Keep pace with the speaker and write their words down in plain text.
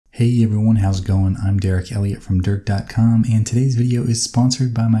Hey everyone, how's it going? I'm Derek Elliott from Dirk.com, and today's video is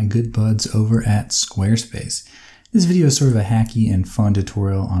sponsored by my good buds over at Squarespace. This video is sort of a hacky and fun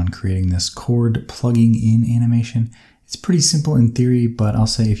tutorial on creating this chord plugging in animation. It's pretty simple in theory, but I'll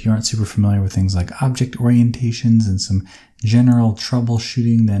say if you aren't super familiar with things like object orientations and some general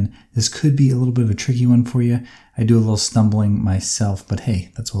troubleshooting, then this could be a little bit of a tricky one for you. I do a little stumbling myself, but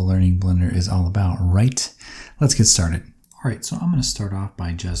hey, that's what learning Blender is all about, right? Let's get started. All right, so I'm going to start off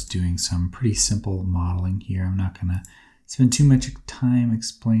by just doing some pretty simple modeling here. I'm not going to spend too much time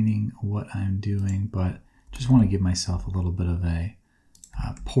explaining what I'm doing, but just want to give myself a little bit of a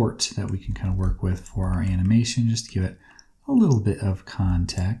port that we can kind of work with for our animation, just to give it a little bit of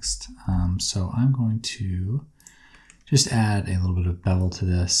context. So I'm going to just add a little bit of bevel to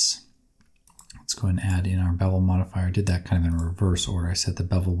this. Let's go ahead and add in our bevel modifier. I did that kind of in reverse order. I set the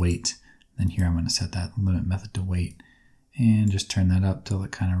bevel weight, then here I'm going to set that limit method to weight. And just turn that up till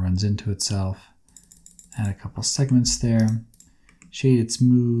it kind of runs into itself. Add a couple segments there. Shade it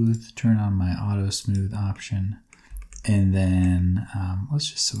smooth, turn on my auto smooth option. And then let's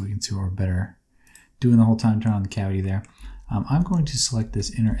just, so we can see what we're better doing the whole time, turn on the cavity there. I'm going to select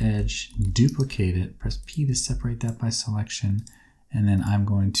this inner edge, duplicate it, press P to separate that by selection. And then I'm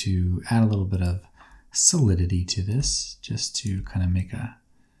going to add a little bit of solidity to this, just to kind of make a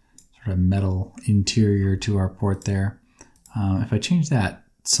sort of metal interior to our port there. If I change that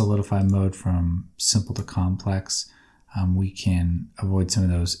solidify mode from simple to complex, we can avoid some of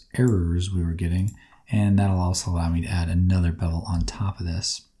those errors we were getting, and that'll also allow me to add another bevel on top of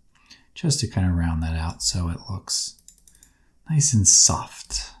this, just to kind of round that out so it looks nice and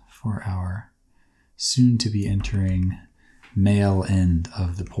soft for our soon to be entering male end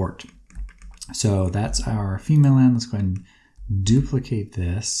of the port. So that's our female end. Let's go ahead and duplicate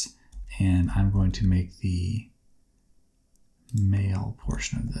this, and I'm going to make the male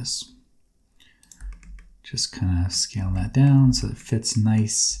portion of this. Just kind of scaling that down so it fits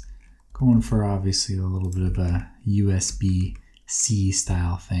nice. Going for obviously a little bit of a USB-C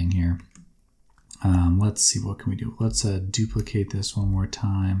style thing here. Let's see, what can we do? Let's duplicate this one more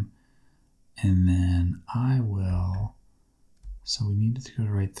time. And then I will, so we needed to go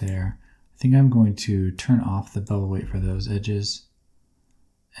right there. I think I'm going to turn off the bevel weight for those edges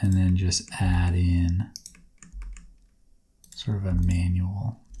and then just add in sort of a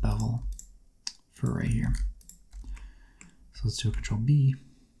manual bevel for right here. So let's do a Control B,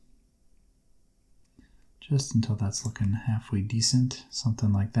 just until that's looking halfway decent,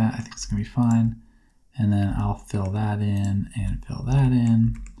 something like that. I think it's gonna be fine. And then I'll fill that in and fill that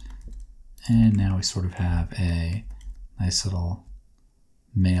in. And now we sort of have a nice little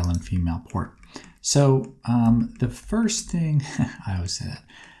male and female port. So the first thing, I always say that,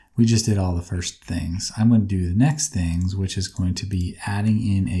 we just did all the first things. I'm going to do the next things, which is going to be adding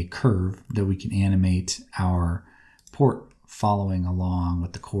in a curve that we can animate our port following along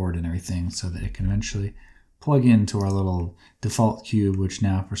with the chord and everything, so that it can eventually plug into our little default cube, which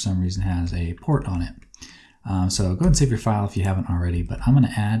now for some reason has a port on it. So go ahead and save your file if you haven't already, but I'm going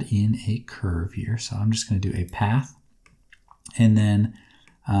to add in a curve here. So I'm just going to do a path, and then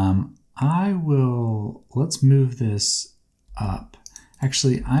let's move this up.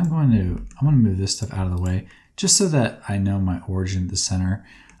 Actually, I'm going to move this stuff out of the way just so that I know my origin at the center.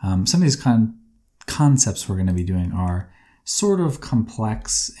 Some of these concepts we're going to be doing are sort of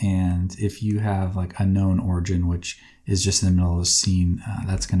complex, and if you have like a known origin, which is just in the middle of the scene,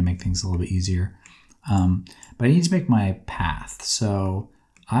 that's going to make things a little bit easier. But I need to make my path. So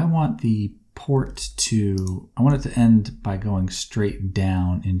I want the port I want it to end by going straight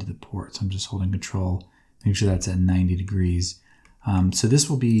down into the port. So I'm just holding Control, make sure that's at 90 degrees. So this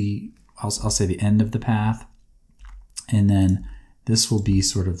will be, I'll say the end of the path, and then this will be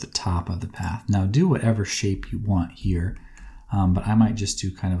sort of the top of the path. Now do whatever shape you want here, but I might just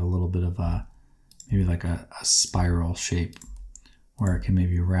do kind of a little bit of maybe like a spiral shape where it can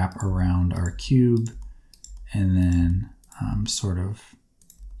maybe wrap around our cube and then sort of,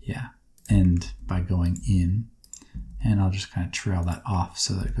 yeah, end by going in. And I'll just kind of trail that off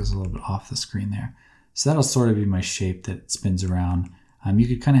so that it goes a little bit off the screen there. So that'll sort of be my shape that it spins around. You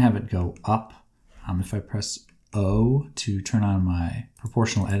could kind of have it go up. If I press O to turn on my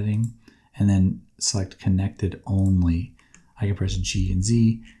proportional editing and then select connected only, I can press G and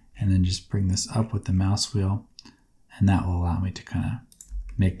Z and then just bring this up with the mouse wheel, and that will allow me to kind of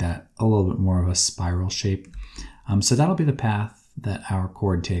make that a little bit more of a spiral shape. So that'll be the path that our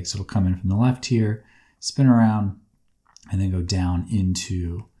chord takes. It'll come in from the left here, spin around, and then go down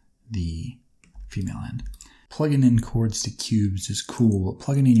into the female end. Plugging in chords to cubes is cool, but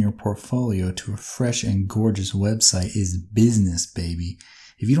plugging in your portfolio to a fresh and gorgeous website is business, baby.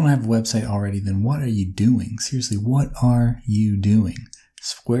 If you don't have a website already, then what are you doing? Seriously, what are you doing?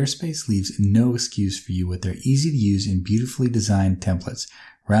 Squarespace leaves no excuse for you with their easy to use and beautifully designed templates.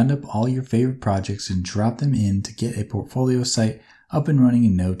 Round up all your favorite projects and drop them in to get a portfolio site up and running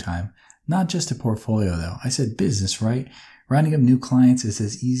in no time. Not just a portfolio though. I said business, right? Rounding up new clients is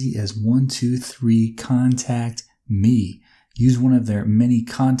as easy as 1, 2, 3, contact me. Use one of their many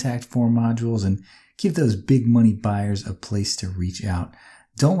contact form modules and give those big money buyers a place to reach out.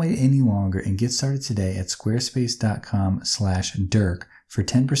 Don't wait any longer and get started today at squarespace.com/Dirk for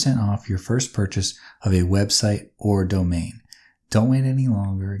 10% off your first purchase of a website or domain. Don't wait any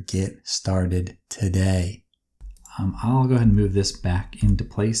longer. Get started today. I'll go ahead and move this back into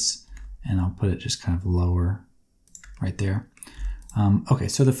place and I'll put it just kind of lower right there. Okay,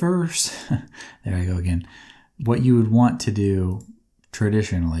 so the first, there I go again. What you would want to do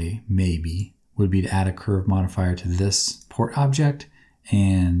traditionally, maybe, would be to add a curve modifier to this port object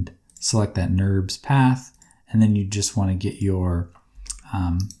and select that NURBS path. And then you just want to get your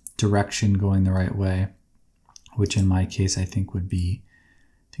direction going the right way, which in my case, I think would be,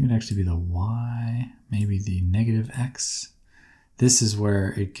 it would actually be the Y, maybe the -X. This is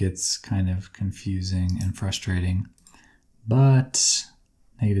where it gets kind of confusing and frustrating, but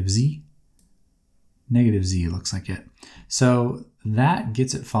 -Z looks like it. So that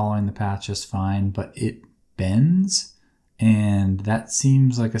gets it following the path just fine, but it bends, and that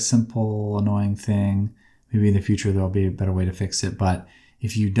seems like a simple, annoying thing. Maybe in the future there'll be a better way to fix it, but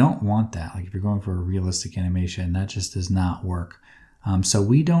if you don't want that, like if you're going for a realistic animation, that just does not work. So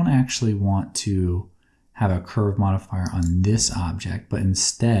we don't actually want to have a curve modifier on this object, but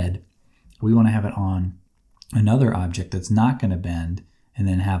instead we want to have it on another object that's not going to bend and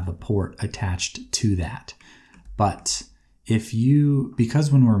then have the port attached to that. But if you,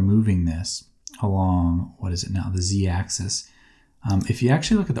 because when we're moving this along, what is it now, the Z axis, if you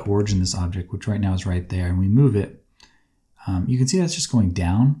actually look at the origin of this object, which right now is right there, and we move it, you can see that's just going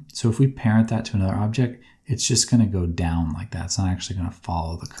down. So if we parent that to another object, it's just going to go down like that. It's not actually going to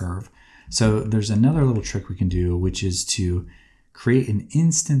follow the curve. So there's another little trick we can do, which is to create an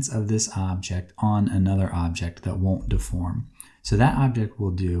instance of this object on another object that won't deform. So that object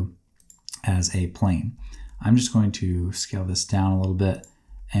will do as a plane. I'm just going to scale this down a little bit,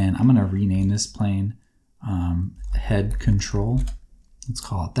 and I'm going to rename this plane head control. Let's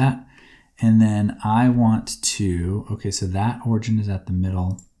call it that. And then I want to, okay, so that origin is at the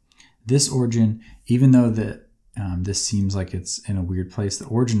middle. This origin, even though this seems like it's in a weird place, the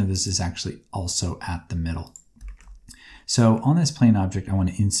origin of this is actually also at the middle. So on this plane object, I want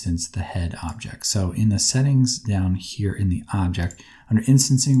to instance the head object. So in the settings down here in the object, under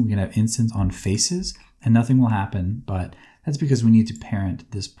instancing, we can have instance on faces and nothing will happen, but that's because we need to parent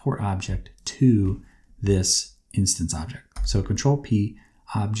this port object to this instance object. So Control P,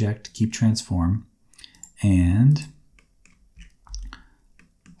 object, keep transform, and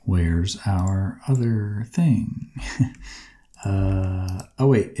where's our other thing? Oh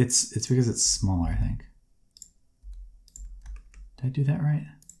wait, it's because it's smaller, I think. Did I do that right?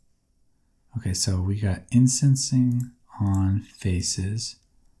 Okay, so we got instancing on faces.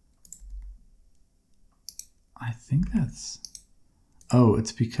 I think that's, oh,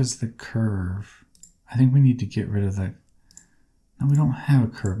 it's because the curve. I think we need to get rid of the, no, we don't have a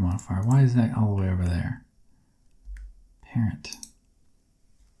curve modifier. Why is that all the way over there? Parent.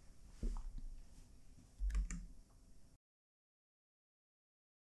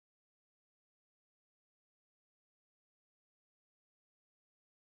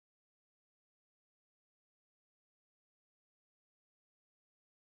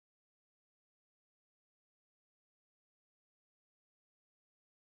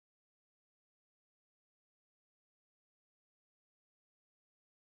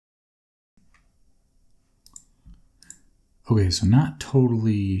 Okay, so not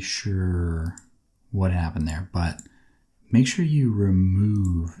totally sure what happened there, but make sure you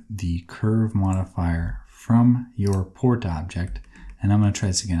remove the curve modifier from your port object. And I'm going to try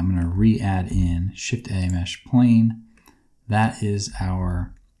this again. I'm going to re-add in Shift-A mesh plane. That is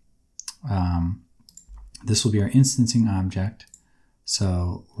our, this will be our instancing object.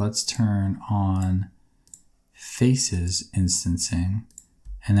 So let's turn on faces instancing,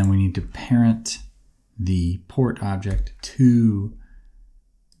 and then we need to parent the port object to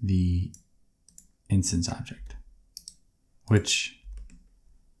the instance object, which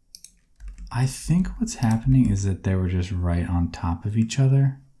I think what's happening is that they were just right on top of each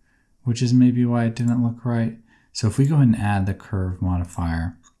other, which is maybe why it didn't look right. So if we go ahead and add the curve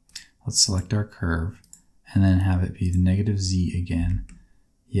modifier, let's select our curve and then have it be the -Z again.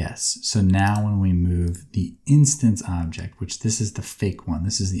 Yes, so now when we move the instance object, which this is the fake one,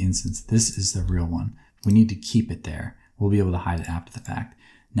 this is the instance, this is the real one. We need to keep it there. We'll be able to hide it after the fact.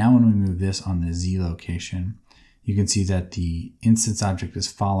 Now when we move this on the Z location, you can see that the instance object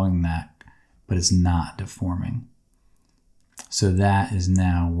is following that, but it's not deforming. So that is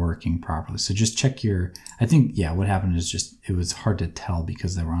now working properly. So just check your, I think, yeah, what happened is just, it was hard to tell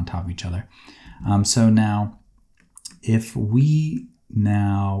because they were on top of each other. So now, if we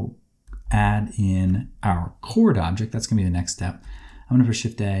now add in our chord object, that's gonna be the next step. I'm gonna push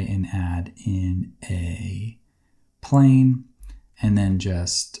Shift A and add in a plane, and then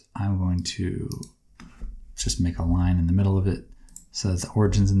I'm going to just make a line in the middle of it so that the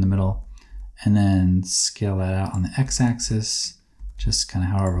origin's in the middle, and then scale that out on the x-axis, just kind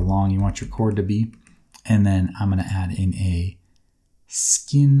of however long you want your chord to be. And then I'm gonna add in a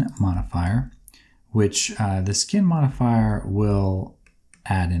skin modifier, which the skin modifier will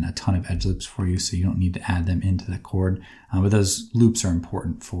add in a ton of edge loops for you, so you don't need to add them into the chord, but those loops are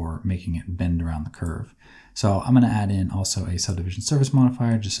important for making it bend around the curve. So I'm going to add in also a subdivision surface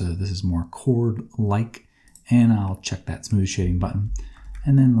modifier just so that this is more chord-like, and I'll check that smooth shading button.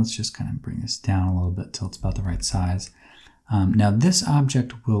 And then let's just kind of bring this down a little bit till it's about the right size. Now this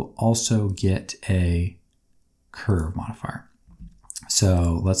object will also get a curve modifier.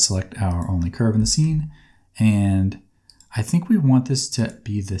 So let's select our only curve in the scene, and I think we want this to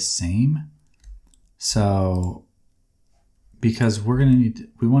be the same. So because we're going to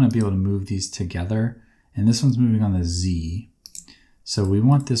we want to be able to move these together, and this one's moving on the Z. So we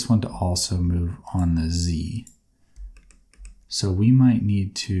want this one to also move on the Z. So we might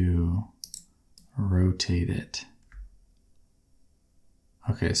need to rotate it.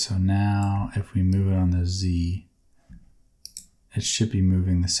 Okay, so now if we move it on the Z, it should be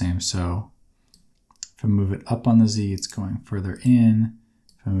moving the same. So if I move it up on the Z, it's going further in.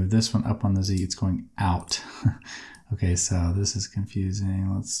 If I move this one up on the Z, it's going out. Okay, so this is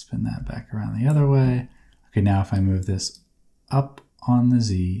confusing. Let's spin that back around the other way. Okay, now if I move this up on the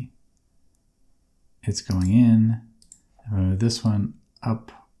Z, it's going in. If I move this one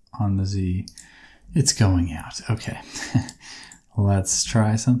up on the Z, it's going out. Okay, let's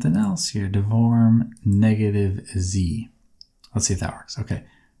try something else here. Deform negative Z. Let's see if that works. Okay,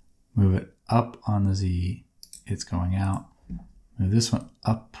 move it up on the Z, it's going out. Move this one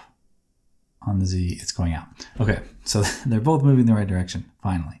up on the Z, it's going out. Okay, so they're both moving the right direction,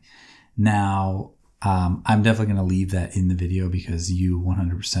 finally. Now, I'm definitely gonna leave that in the video because you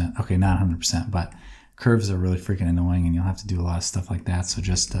 100%, okay, not 100%, but curves are really freaking annoying and you'll have to do a lot of stuff like that. So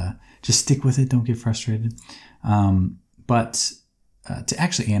just stick with it, don't get frustrated. But to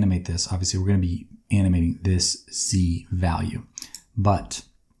actually animate this, obviously we're gonna be animating this Z value. But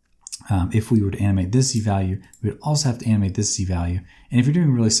if we were to animate this Z value, we would also have to animate this Z value. And if you're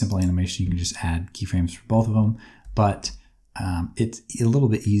doing really simple animation, you can just add keyframes for both of them. But it's a little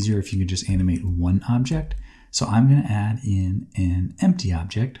bit easier if you could just animate one object. So I'm going to add in an empty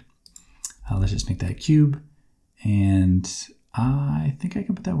object. Let's just make that a cube. And I think I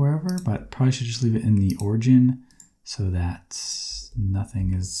can put that wherever, but probably should just leave it in the origin so that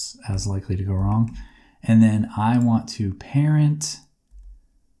nothing is as likely to go wrong. And then I want to parent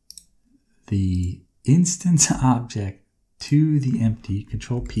the instance object to the empty,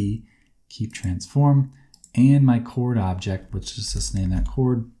 Control P, keep transform, and my chord object, which is just name that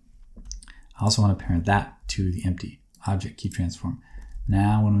chord. I also want to parent that to the empty object, keep transform.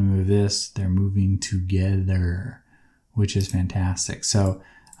 Now when we move this, they're moving together, which is fantastic. So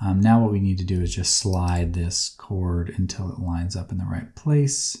now what we need to do is just slide this chord until it lines up in the right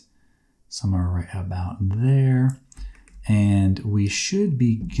place, somewhere right about there, and we should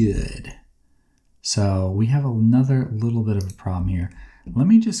be good. So we have another little bit of a problem here. Let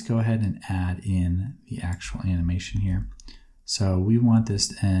me just go ahead and add in the actual animation here. So we want this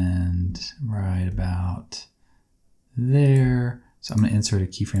to end right about there. So I'm going to insert a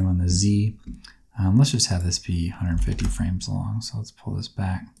keyframe on the Z. Let's just have this be 150 frames long. So let's pull this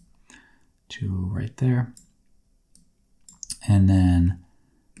back to right there. And then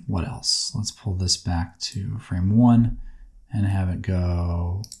what else? Let's pull this back to frame 1 and have it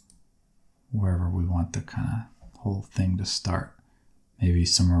go wherever we want the kind of whole thing to start. Maybe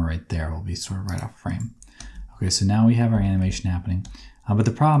somewhere right there will be sort of right off frame. Okay, so now we have our animation happening. But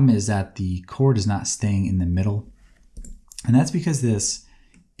the problem is that the chord is not staying in the middle. And that's because this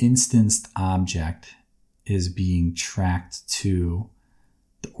instanced object is being tracked to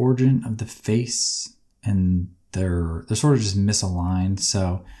the origin of the face, and they're sort of just misaligned.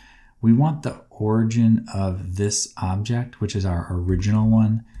 So we want the origin of this object, which is our original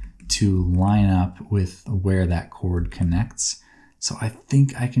one, to line up with where that chord connects. So I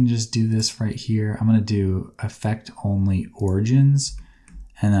think I can just do this right here. I'm gonna do affect only origins,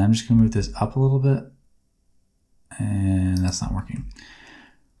 and then I'm just gonna move this up a little bit, and that's not working.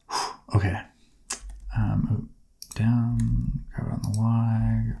 Okay, move down, grab it on the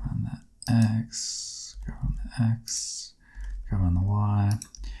Y, grab it on the X, grab it on the X, grab it on the Y.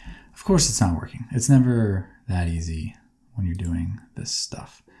 Of course it's not working. It's never that easy when you're doing this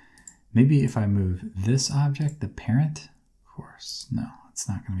stuff. Maybe if I move this object, the parent, of course, no, it's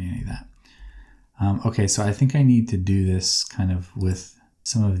not gonna be any of that. Okay, so I think I need to do this kind of with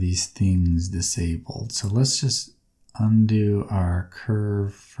some of these things disabled. So let's just undo our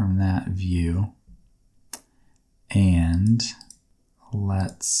curve from that view, and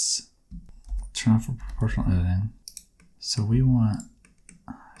let's turn off proportional editing. So we want,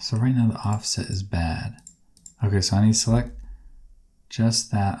 so right now the offset is bad. Okay, so I need to select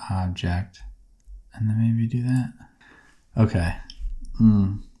just that object and then maybe do that. Okay,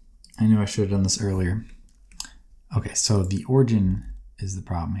 I knew I should have done this earlier. Okay, so the origin is the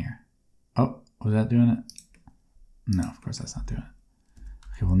problem here. Oh, was that doing it? No, of course that's not doing it.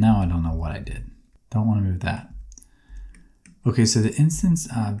 Okay, well now I don't know what I did. Don't want to move that. Okay, so the instance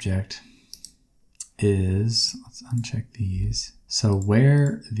object is, let's uncheck these. So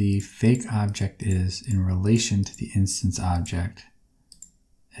where the fake object is in relation to the instance object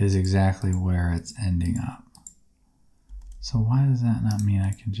is exactly where it's ending up. So why does that not mean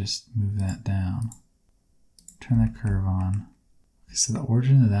I can just move that down? Turn that curve on. Okay, so the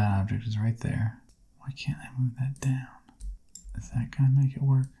origin of that object is right there. Why can't I move that down? Is that gonna make it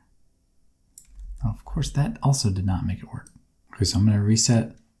work? Oh, of course, that also did not make it work. Okay, so I'm gonna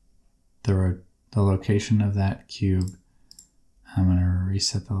reset the location of that cube. I'm gonna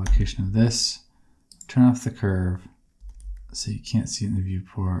reset the location of this. Turn off the curve so you can't see it in the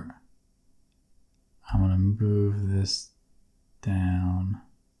viewport. I'm gonna move this down.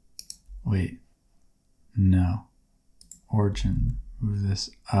 Wait, no. Origin, move this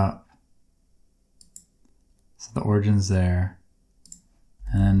up. So the origin's there,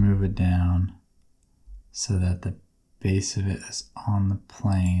 and then move it down so that the base of it is on the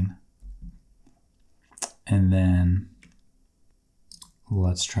plane. And then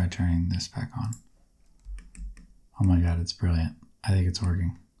let's try turning this back on. Oh my God, it's brilliant. I think it's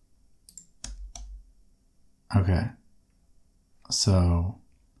working. Okay. So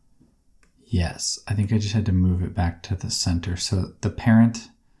yes, I think I just had to move it back to the center. So the parent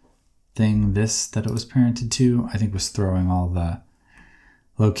thing, this that it was parented to, I think was throwing all the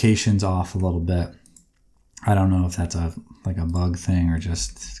locations off a little bit. I don't know if that's like a bug thing or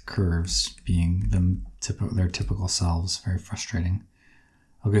just curves being their typical selves. Very frustrating.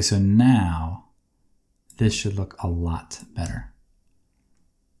 Okay, so now this should look a lot better.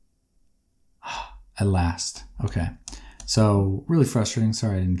 At last. Okay, so really frustrating.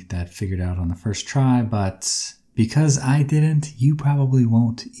 Sorry I didn't get that figured out on the first try, but because I didn't, you probably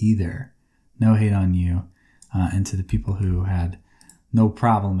won't either. No hate on you. And to the people who had no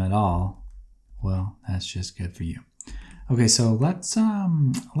problem at all, well, that's just good for you. Okay, so let's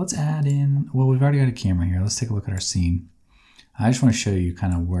add in, well, we've already got a camera here. Let's take a look at our scene. I just want to show you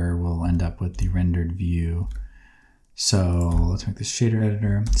kind of where we'll end up with the rendered view. So let's make this shader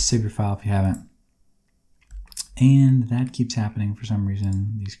editor. Save your file if you haven't. And that keeps happening for some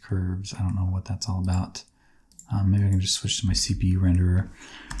reason. These curves, I don't know what that's all about. Maybe I can just switch to my CPU renderer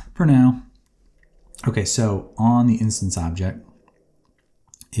for now. Okay, so on the instance object,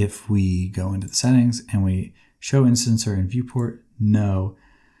 if we go into the settings and we show instancer in viewport, no.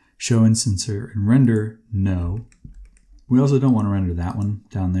 Show instancer in render, no. We also don't want to render that one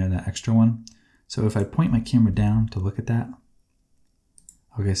down there, that extra one. So if I point my camera down to look at that,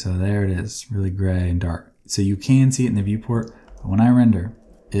 okay, so there it is, really gray and dark. So you can see it in the viewport, but when I render,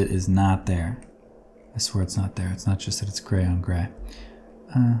 it is not there. I swear it's not there. It's not just that it's gray on gray.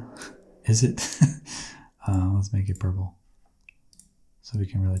 Is it? Let's make it purple so we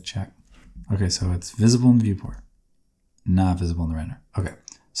can really check. Okay, so it's visible in the viewport, not visible in the render. Okay,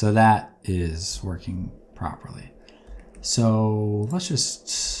 so that is working properly. So let's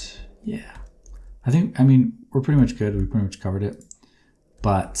just, yeah. I mean, we're pretty much good. We pretty much covered it.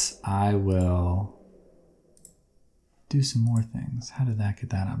 But I will do some more things. How did that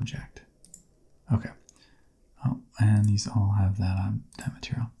get that object? Okay. Oh, and these all have that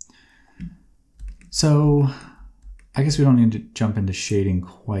material. So I guess we don't need to jump into shading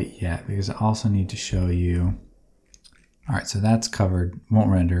quite yet because I also need to show you. All right, so that's covered, won't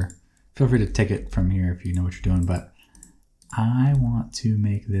render. Feel free to take it from here if you know what you're doing, but I want to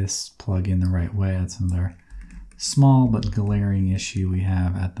make this plug in the right way. That's another small but glaring issue we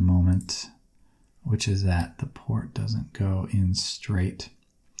have at the moment. which is that the port doesn't go in straight.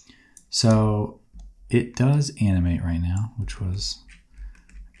 So it does animate right now, which was,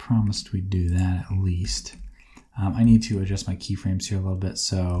 I promised we'd do that at least. I need to adjust my keyframes here a little bit,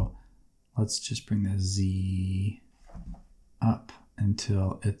 so let's just bring the Z up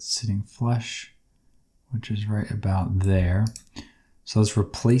until it's sitting flush, which is right about there. So let's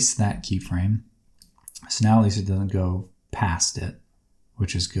replace that keyframe. So now at least it doesn't go past it,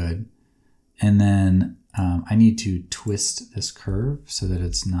 which is good. And then I need to twist this curve so that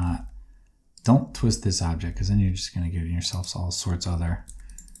it's not, don't twist this object because then you're just going to give yourself all sorts of other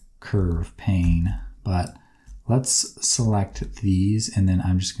curve pain. But let's select these, and then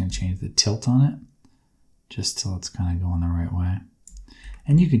I'm just going to change the tilt on it just till it's kind of going the right way.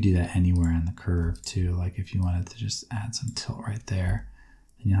 And you could do that anywhere in the curve too. Like if you wanted to just add some tilt right there,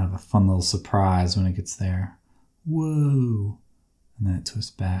 then you'll have a fun little surprise when it gets there. Whoa! And then it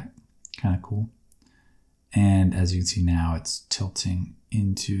twists back. Kind of cool. And as you can see now, it's tilting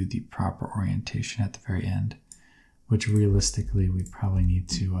into the proper orientation at the very end, which realistically we probably need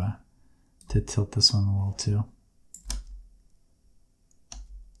to tilt this one a little too.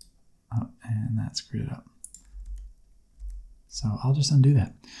 Oh, and that screwed it up. So I'll just undo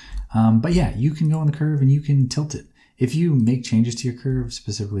that. But yeah, you can go on the curve and you can tilt it. If you make changes to your curve,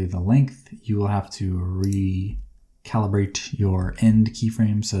 specifically the length, you will have to recalibrate your end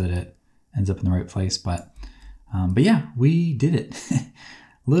keyframe so that it ends up in the right place. But yeah, we did it.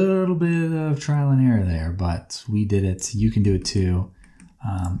 Little bit of trial and error there, but we did it. You can do it too.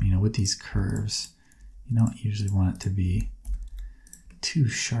 You know, with these curves, you don't usually want it to be too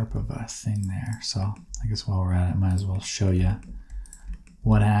sharp of a thing there. So I guess while we're at it, might as well show you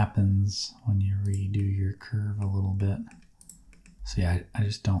what happens when you redo your curve a little bit. So yeah, I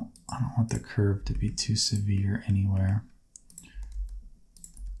don't want the curve to be too severe anywhere,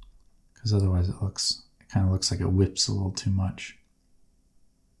 because otherwise it kind of looks like it whips a little too much.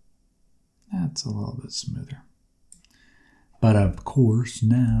 That's a little bit smoother. But of course,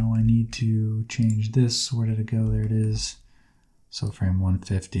 now I need to change this. Where did it go? There it is. So frame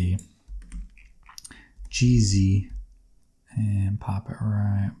 150, GZ, and pop it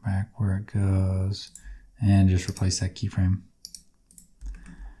right back where it goes, and just replace that keyframe.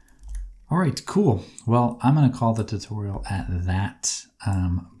 All right, cool. Well, I'm going to call the tutorial at that.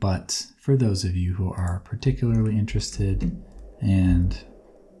 But for those of you who are particularly interested, and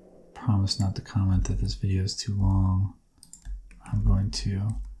promise not to comment that this video is too long, I'm going to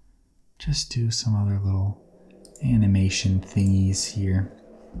just do some other little animation thingies here.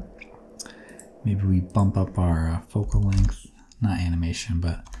 Maybe we bump up our focal length, not animation,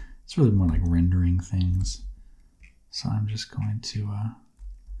 but it's really more like rendering things. So I'm just going to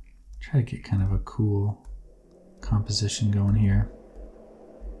try to get kind of a cool composition going here.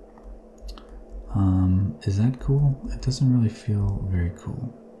 Is that cool? It doesn't really feel very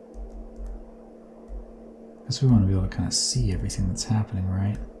cool. I guess we want to be able to kind of see everything that's happening,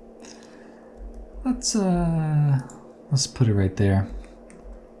 right? Let's put it right there.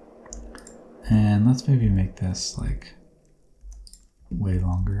 And let's maybe make this like way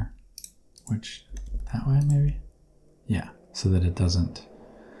longer, which that way maybe? Yeah, so that it doesn't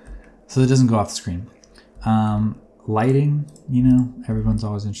go off the screen. Lighting, you know, everyone's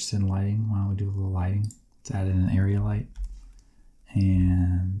always interested in lighting. Why don't we do a little lighting? Let's add in an area light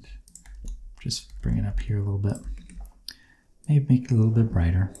and just bring it up here a little bit. Maybe make it a little bit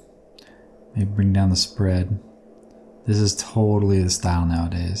brighter. Maybe bring down the spread. This is totally the style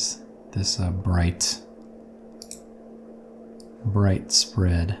nowadays. This bright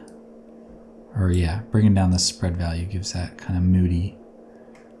spread. Or yeah, bringing down the spread value gives that kind of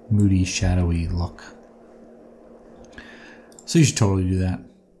moody, shadowy look. So you should totally do that.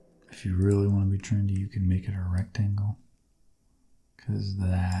 If you really want to be trendy, you can make it a rectangle, because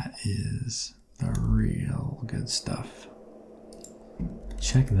that is the real good stuff.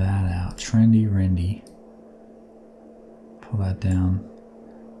 Check that out. Trendy Rendy. Pull that down.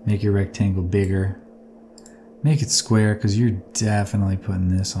 Make your rectangle bigger. Make it square, because you're definitely putting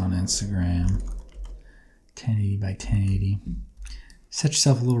this on Instagram. 1080 by 1080. Set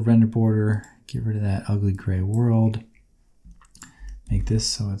yourself a little render border. Get rid of that ugly gray world. Make this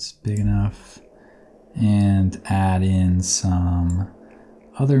so it's big enough. And add in some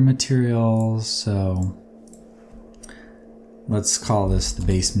other materials. So let's call this the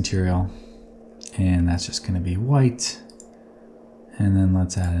base material. And that's just going to be white. And then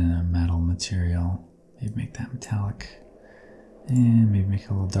let's add in a metal material. Maybe make that metallic. And maybe make it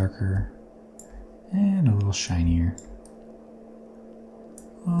a little darker. And a little shinier.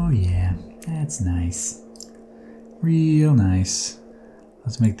 Oh yeah, that's nice. Real nice.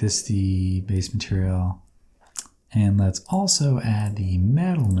 Let's make this the base material. And let's also add the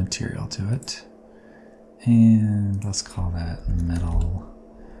metal material to it. And let's call that metal.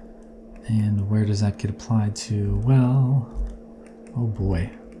 And where does that get applied to? Well, oh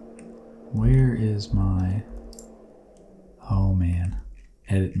boy. Where is my, oh man,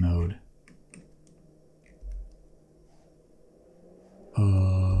 edit mode.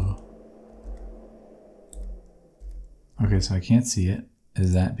 Okay, so I can't see it.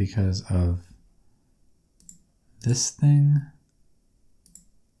 Is that because of this thing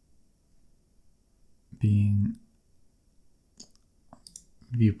being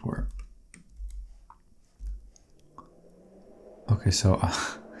viewport? Okay, so,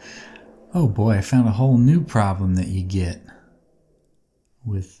 oh boy, I found a whole new problem that you get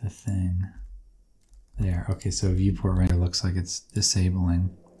with the thing there. Okay, so viewport render looks like it's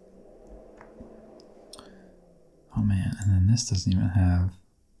disabling. Oh man, and then this doesn't even have,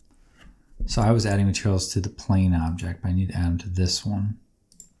 so I was adding materials to the plane object, but I need to add them to this one.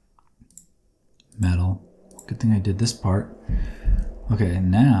 Metal. Good thing I did this part. Okay,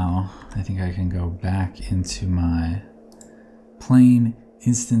 now I think I can go back into my plane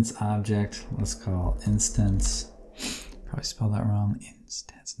instance object. Let's call instance. Probably spelled that wrong.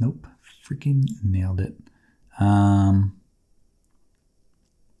 Instance. Nope. Freaking nailed it.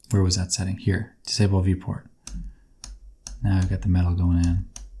 Where was that setting? Here. Disable viewport. Now I've got the metal going in.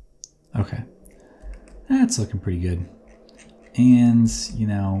 Okay. That's looking pretty good. And, you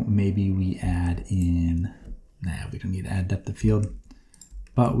know, maybe we add in, nah, we don't need to add depth of field,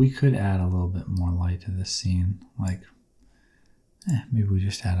 but we could add a little bit more light to this scene. Like, maybe we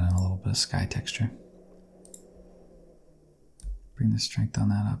just add in a little bit of sky texture. Bring the strength on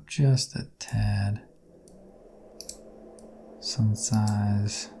that up just a tad. Sun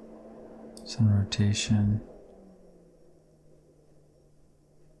size, sun rotation.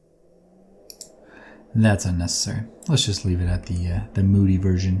 That's unnecessary. Let's just leave it at the moody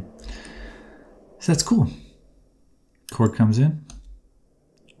version. So that's cool. Cord comes in.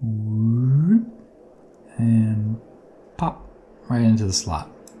 And pop right into the slot.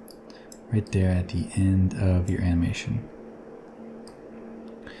 Right there at the end of your animation.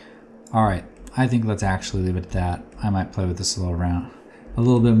 All right, I think let's actually leave it at that. I might play with this a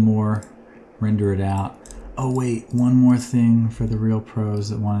little bit more, render it out. Oh wait, one more thing for the real pros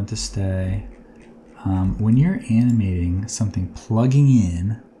that wanted to stay. When you're animating something plugging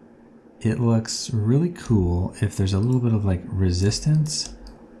in, it looks really cool if there's a little bit of like resistance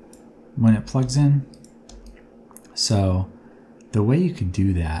when it plugs in. So the way you could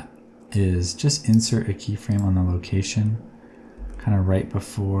do that is just insert a keyframe on the location, kind of right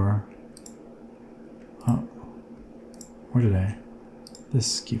before, oh, where did I,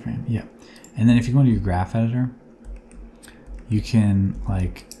 this keyframe, yeah. And then if you go into your graph editor, you can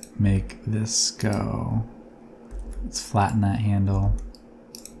like make this go, let's flatten that handle,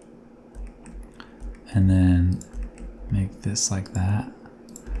 and then make this like that.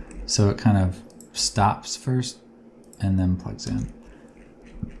 So it kind of stops first and then plugs in.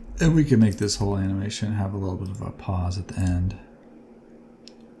 And we can make this whole animation have a little bit of a pause at the end.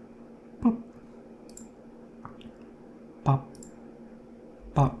 Pop. Pop.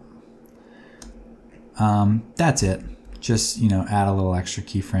 Pop. That's it. Just, you know, add a little extra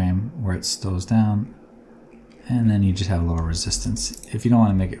keyframe where it slows down, and then you just have a little resistance. If you don't want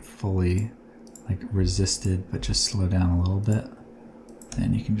to make it fully like resisted, but just slow down a little bit,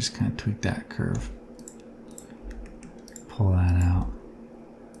 then you can just kind of tweak that curve. Pull that out.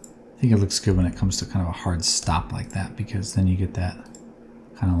 I think it looks good when it comes to kind of a hard stop like that, because then you get that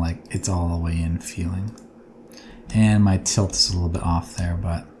kind of like it's all the way in feeling. And my tilt is a little bit off there,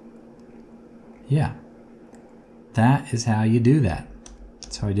 but yeah. That is how you do that.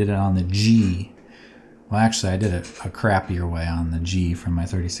 So I did it on the G. Well, actually, I did it a crappier way on the G from my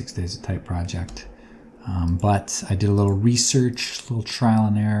 36 Days of Type project. But I did a little research, a little trial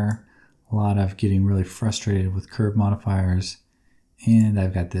and error, a lot of getting really frustrated with curve modifiers. And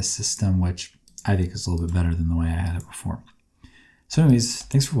I've got this system, which I think is a little bit better than the way I had it before. So anyways,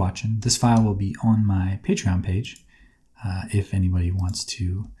 thanks for watching. This file will be on my Patreon page if anybody wants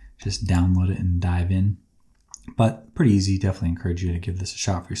to just download it and dive in. But pretty easy. Definitely encourage you to give this a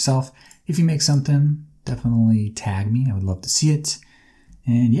shot for yourself. If you make something, definitely tag me. I would love to see it.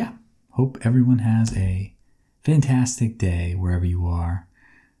 And yeah, hope everyone has a fantastic day wherever you are.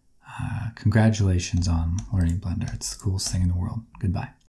 Congratulations on learning Blender. It's the coolest thing in the world. Goodbye.